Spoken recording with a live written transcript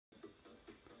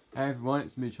Hey everyone,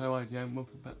 it's me, ChoIDM, and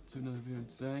welcome back to another video.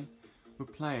 Today we're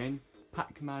playing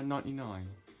Pac-Man 99.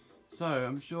 So,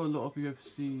 I'm sure a lot of you have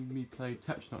seen me play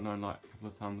Tetris 99 like a couple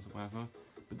of times or whatever,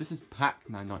 but this is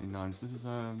Pac-Man 99, so this is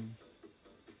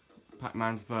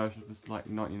Pac-Man's version of this like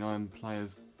 99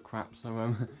 players crap, so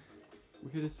we're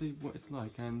going to see what it's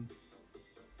like, and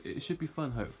it should be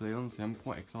fun hopefully. Honestly, I'm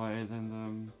quite excited,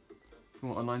 and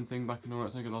from an online thing back in all,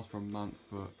 it's only going to last for a month,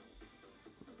 but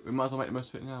we might as well make the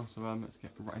most of it now, so let's get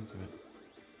right into it.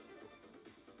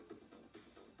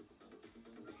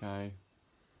 Okay.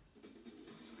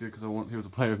 It's good because I want people to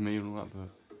play with me and all that, but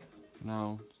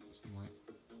now, wait.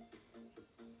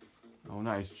 Oh,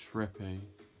 that is trippy.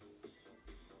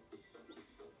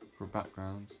 For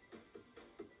backgrounds.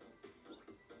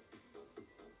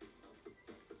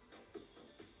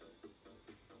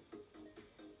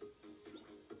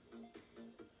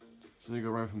 So you go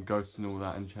around from ghosts and all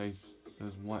that and chase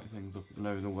those white things off the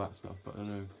nose and all that stuff, but I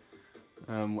don't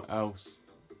know what else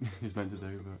is meant to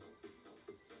do, but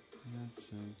let's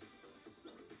see.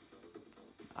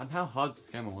 And how hard is this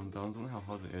game I want to do? I don't know how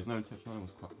hard it is. No, Tetris 9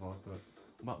 was quite hard, but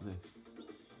what about this?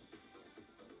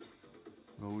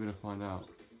 Well, we're gonna find out.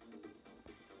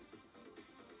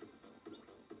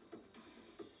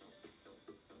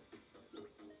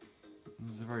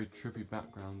 This is a very trippy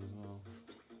background as well.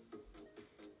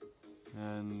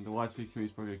 And the widespeed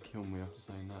community is probably gonna kill me after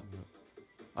saying that, but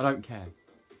I don't care.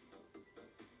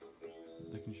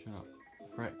 They can shut up.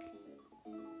 Frick.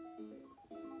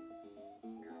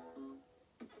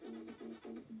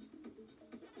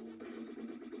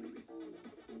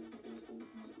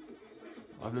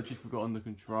 I've literally forgotten the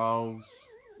controls.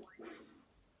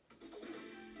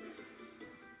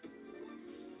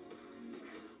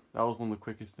 That was one of the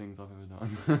quickest things I've ever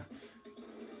done.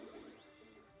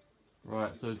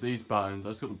 Right, so these buttons, I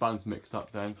just got the buttons mixed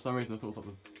up then. For some reason I thought it was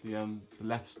like the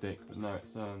left stick, but no,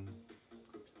 it's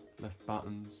left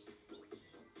buttons.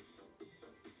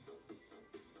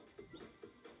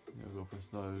 Yeah, we'll press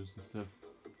those instead of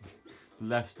the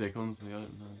left stick, honestly, I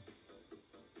don't know.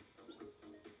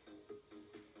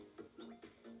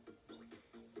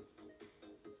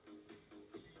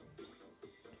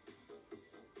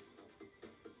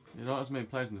 There aren't as many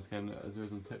players in this game as there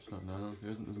is on Tetris 99, honestly,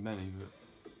 there isn't as many, but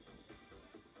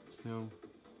still,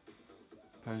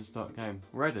 preparing to start game.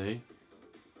 Ready?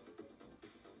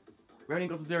 We only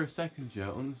got to 0 seconds yet,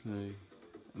 honestly.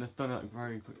 And it's done like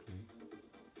very quickly.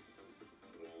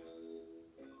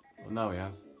 Well, now we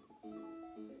have.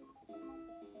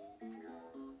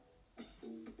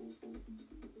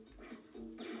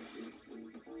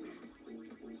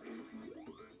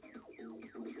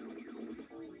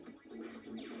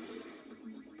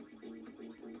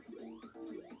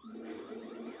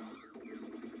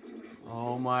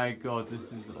 Oh my god, this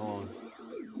is odd.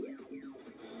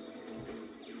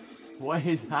 What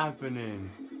is happening?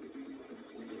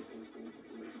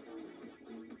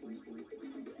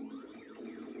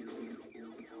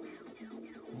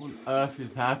 What on earth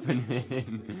is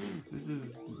happening? This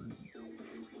is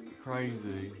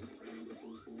crazy.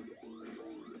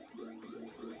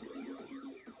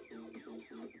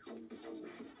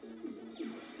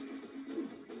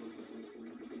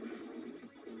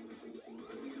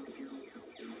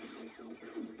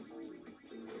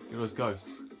 Look at those ghosts.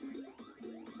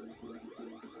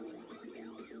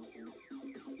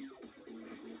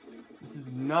 This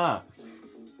is nuts.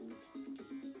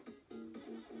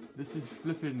 This is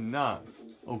flipping nuts.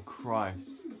 Oh Christ.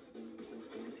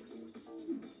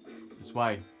 This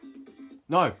way.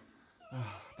 No!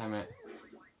 Oh, damn it.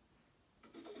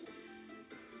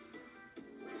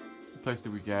 What place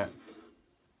did we get?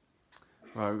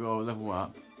 Right, we've got to level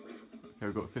up. Okay,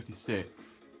 we've got 56.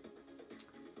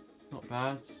 Not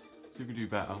bad. See if we can do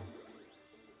better.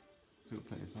 Still got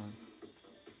plenty of time.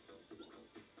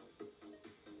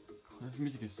 God, this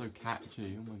music is so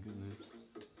catchy. Oh my goodness.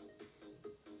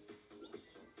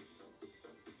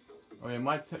 Oh yeah,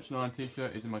 my Tetris 9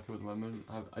 t-shirt is in my cupboard at the moment.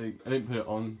 I didn't put it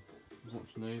on,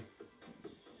 unfortunately.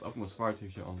 But I've got my Spyro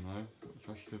t-shirt on though, which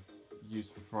I should have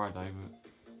used for Friday, but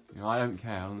you know, I don't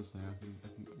care, honestly. I can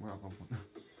wear it up on one.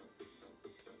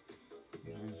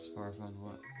 Spyro's around the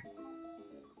way.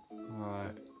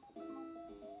 Right.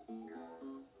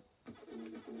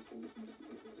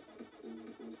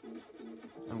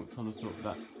 I haven't got time to sort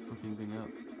that fucking thing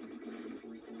out.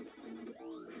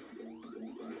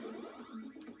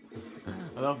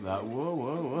 I love that. Whoa,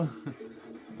 whoa, whoa.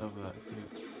 Love that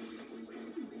shit.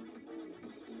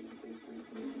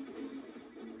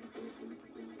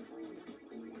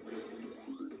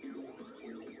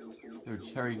 There are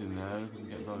cherries in there. I can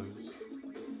get those.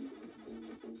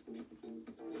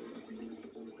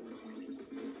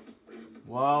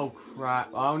 Whoa, crap.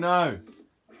 Oh no!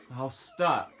 I was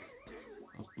stuck.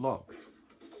 I was blocked.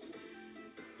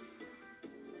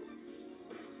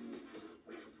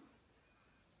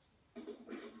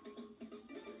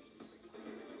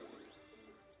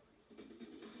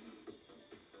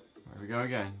 There we go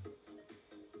again.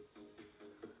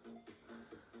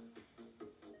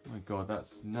 Oh my god,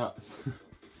 that's nuts.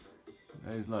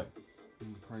 That is like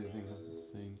one of the crazy things I've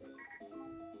seen.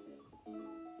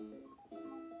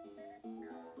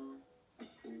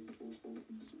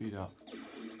 Speed up.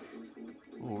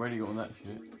 Oh, already got on that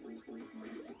shit.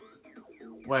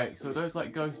 Wait, so those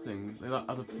like ghost things, they like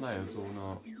other players or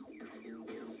not?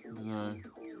 I don't know.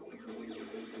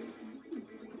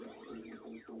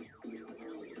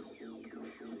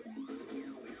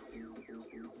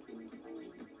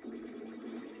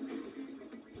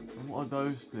 And what are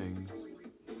those things?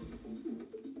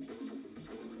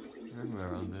 They're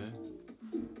everywhere around here.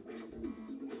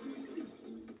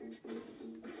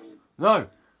 No!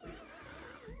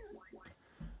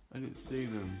 I didn't see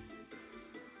them.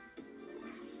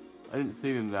 I didn't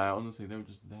see them there, honestly, they were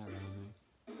just there really.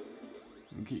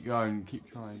 And keep going, keep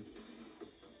trying.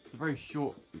 It's a very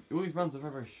short, all these runs are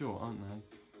very, very short, aren't they?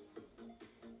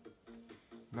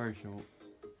 Very short.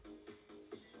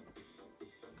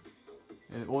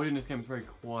 And the audio in this game is very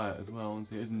quiet as well,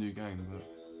 honestly it is a new game, but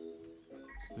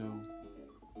still.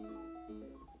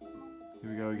 Here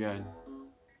we go again.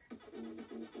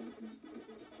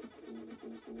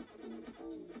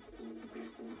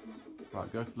 Right,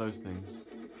 go for those things.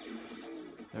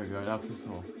 There we go, now piss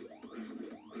off.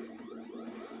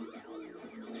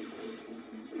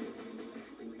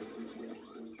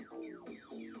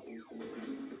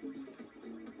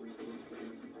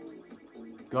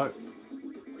 Go.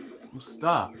 I'm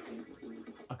stuck.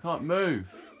 I can't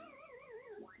move.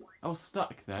 I was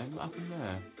stuck then. What happened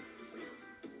there?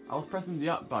 I was pressing the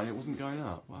up button, it wasn't going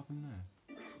up. What happened there?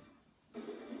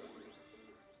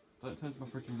 Don't turn to my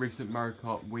freaking recent Mario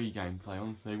Kart Wii gameplay,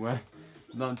 honestly, where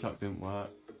the nunchuck didn't work.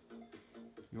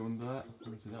 You remember that?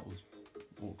 Honestly, that was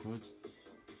awkward.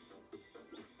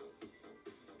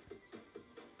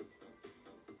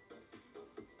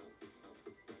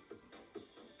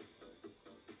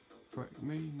 Fuck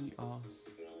me in the arse.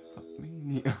 Fuck me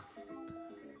in the arse.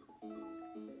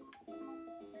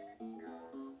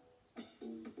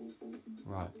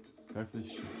 Right, go for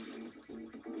this shit.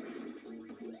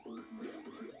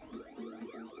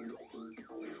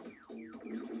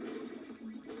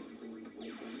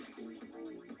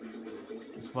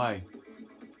 This way.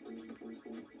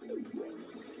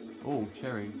 Oh,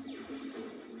 cherries.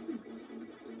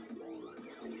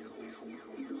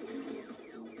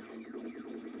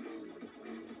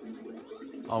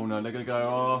 Oh no, they're gonna go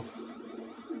off.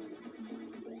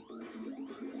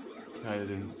 Okay, they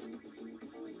didn't.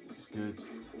 It's good.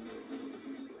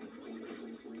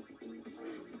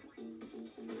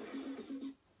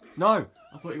 No!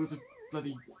 I thought he was a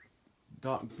bloody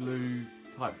dark blue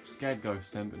type scared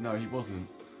ghost then, but no, he wasn't.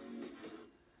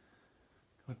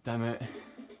 God damn it.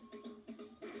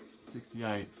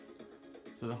 68.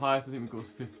 So the highest I think we got was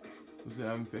 50. Was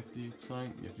it 50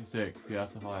 something? Yeah, 56. Yeah,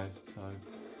 that's the highest. So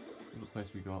that's the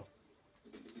place we got.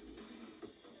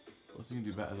 Also, you can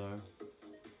do better though.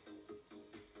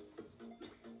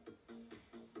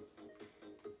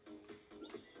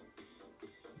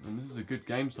 And this is a good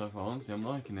game so far, honestly, I'm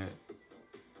liking it.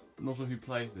 I'm not sure who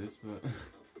plays this, but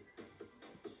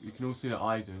you can all see that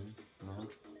I do. No.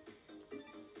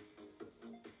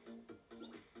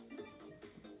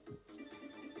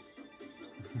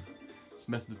 Just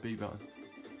mess with the B button.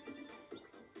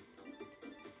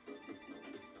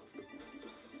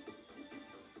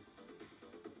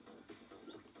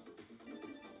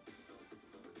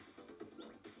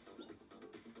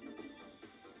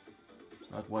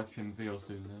 That's Western V I was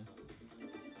doing there.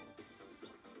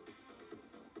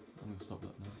 I'm gonna stop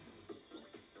that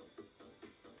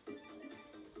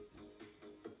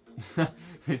now.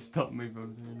 They stopped me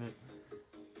from doing it.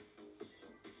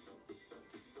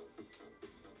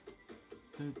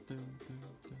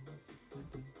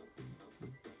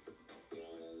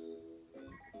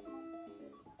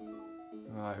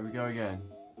 Alright, here we go again.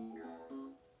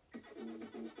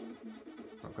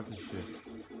 I've got this shit.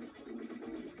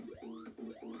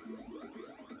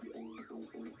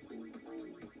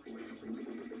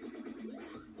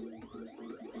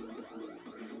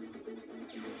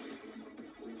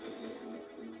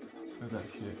 Look at that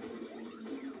shit.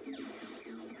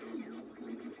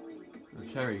 The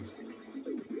cherries.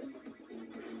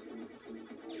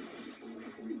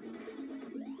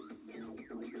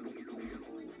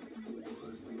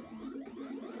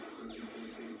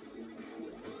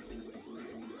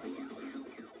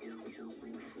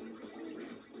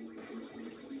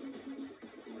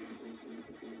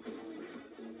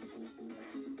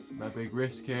 No big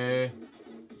risk here.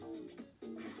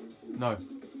 No.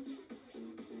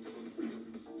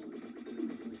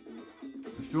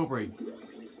 Strawberry.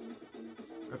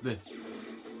 Grab this.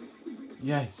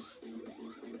 Yes.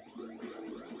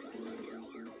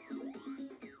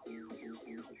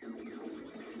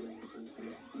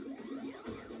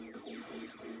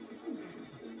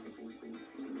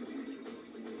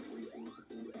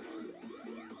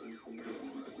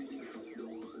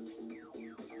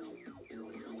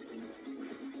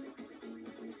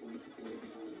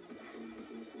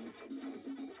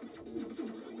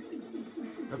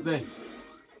 Grab this.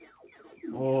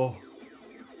 Oh.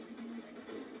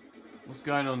 What's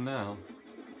going on now?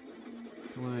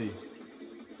 One of these.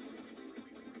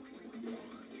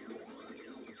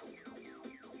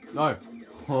 No.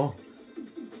 Oh.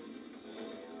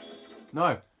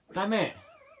 No. Damn it.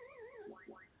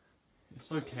 It's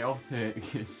so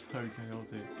chaotic. It's so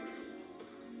chaotic.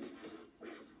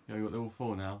 Yeah, we got level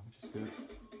 4 now, which is good.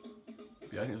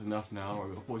 But yeah, I think it's enough now.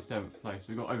 We've got 47th place.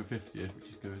 We got over 50th, which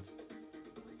is good.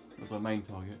 That's our main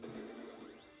target.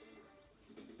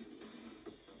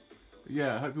 But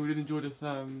yeah, I hope you all did enjoy this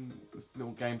this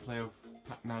little gameplay of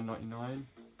Pac-Man 99.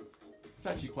 It's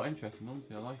actually quite interesting,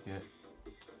 honestly. I like it.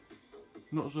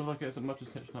 Not sure if I like it as much as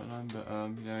Tetris 99, but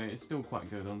you know, it's still quite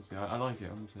good, honestly. I like it,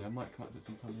 honestly. I might come up to it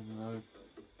sometime, you never know.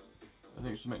 I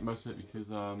think I should make most of it because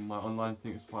my online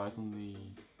thing expires on the...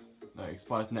 No, it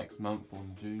expires next month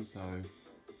on June, so...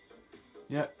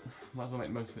 Yeah, might as well make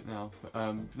the most of it now. But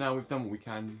for now, we've done what we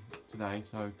can today,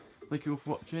 so thank you all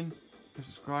for watching. Please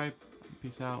subscribe,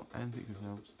 peace out, and think of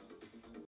yourselves.